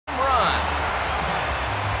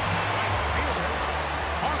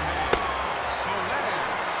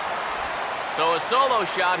So a solo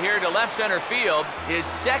shot here to left center field, his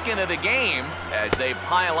second of the game. As they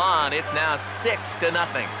pile on, it's now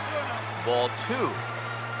 6-0. Ball 2.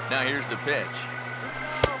 Now here's the pitch.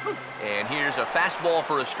 And here's a fastball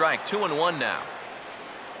for a strike. 2-1 now.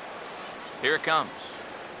 Here it comes.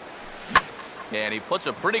 And he puts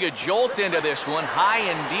a pretty good jolt into this one, high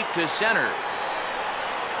and deep to center.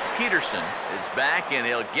 Peterson is back, and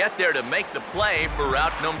he'll get there to make the play for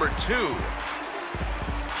route number 2.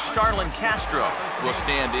 Starlin Castro will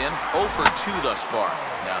stand in, 0 for 2 thus far.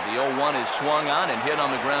 Now the 0-1 is swung on and hit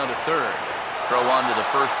on the ground to third. Throw on to the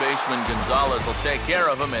first baseman. Gonzalez will take care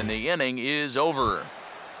of him, and the inning is over.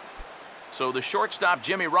 So the shortstop,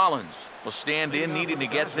 Jimmy Rollins, will stand in, needing to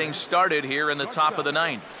get things started here in the top of the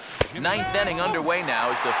ninth. Ninth inning underway now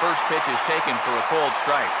as the first pitch is taken for a cold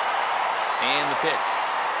strike. And the pitch.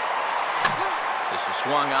 This is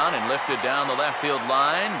swung on and lifted down the left field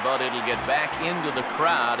line, but it'll get back into the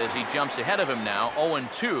crowd as he jumps ahead of him now,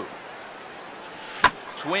 0-2.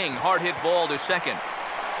 Swing, hard hit ball to second.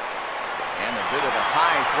 And a bit of a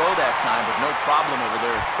high throw that time, but no problem over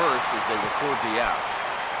there at first as they record the out.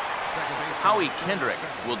 Howie Kendrick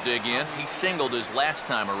will dig in. He singled his last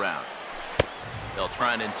time around. They'll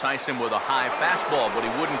try and entice him with a high fastball, but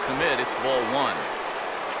he wouldn't commit. It's ball 1.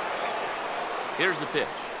 Here's the pitch.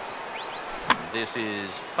 This is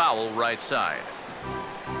foul right side.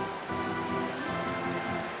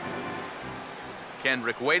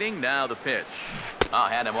 Kendrick waiting. Now the pitch.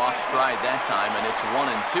 Had him off stride that time, and it's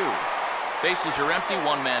 1-2. Bases are empty,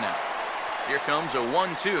 1 man out. Here comes a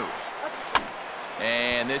 1-2.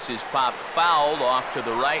 And this is popped fouled off to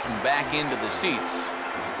the right and back into the seats.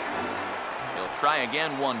 He'll try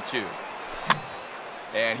again, 1-2.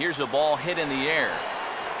 And here's a ball hit in the air.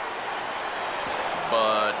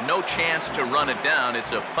 But no chance to run it down.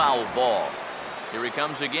 It's a foul ball. Here he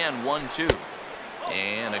comes again, 1-2.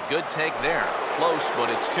 And a good take there. Close, but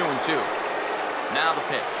it's 2-2. Now the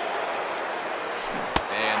pitch.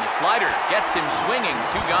 And the slider gets him swinging.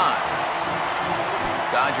 2 gone.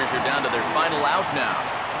 Dodgers are down to their final out now.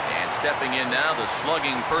 And stepping in now, the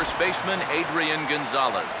slugging first baseman, Adrian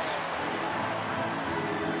Gonzalez.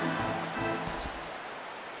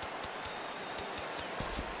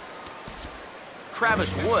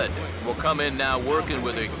 Travis Wood will come in now working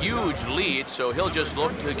with a huge lead, so he'll just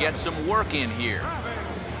look to get some work in here.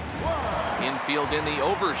 Infield in the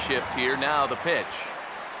overshift here. Now the pitch.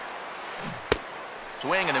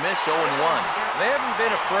 Swing and a miss, 0-1. They haven't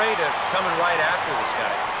been afraid of coming right after this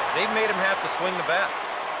guy. They've made him have to swing the bat.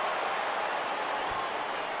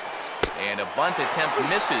 And a bunt attempt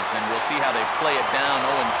misses, and we'll see how they play it down,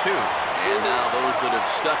 0-2. And now those that have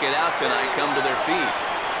stuck it out tonight come to their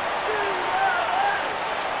feet.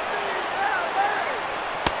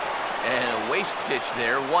 And a waste pitch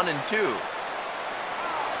there, 1-2.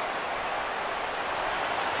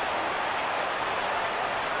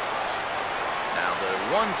 Now the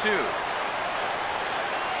 1-2.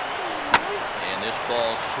 And this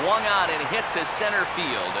ball swung on and hit to center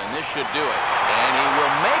field, and this should do it. And he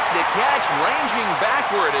will make the catch, ranging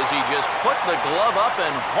backward as he just put the glove up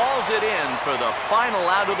and hauls it in for the final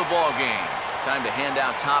out of the ball game. Time to hand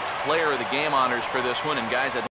out Topps Player of the Game honors for this one, and guys,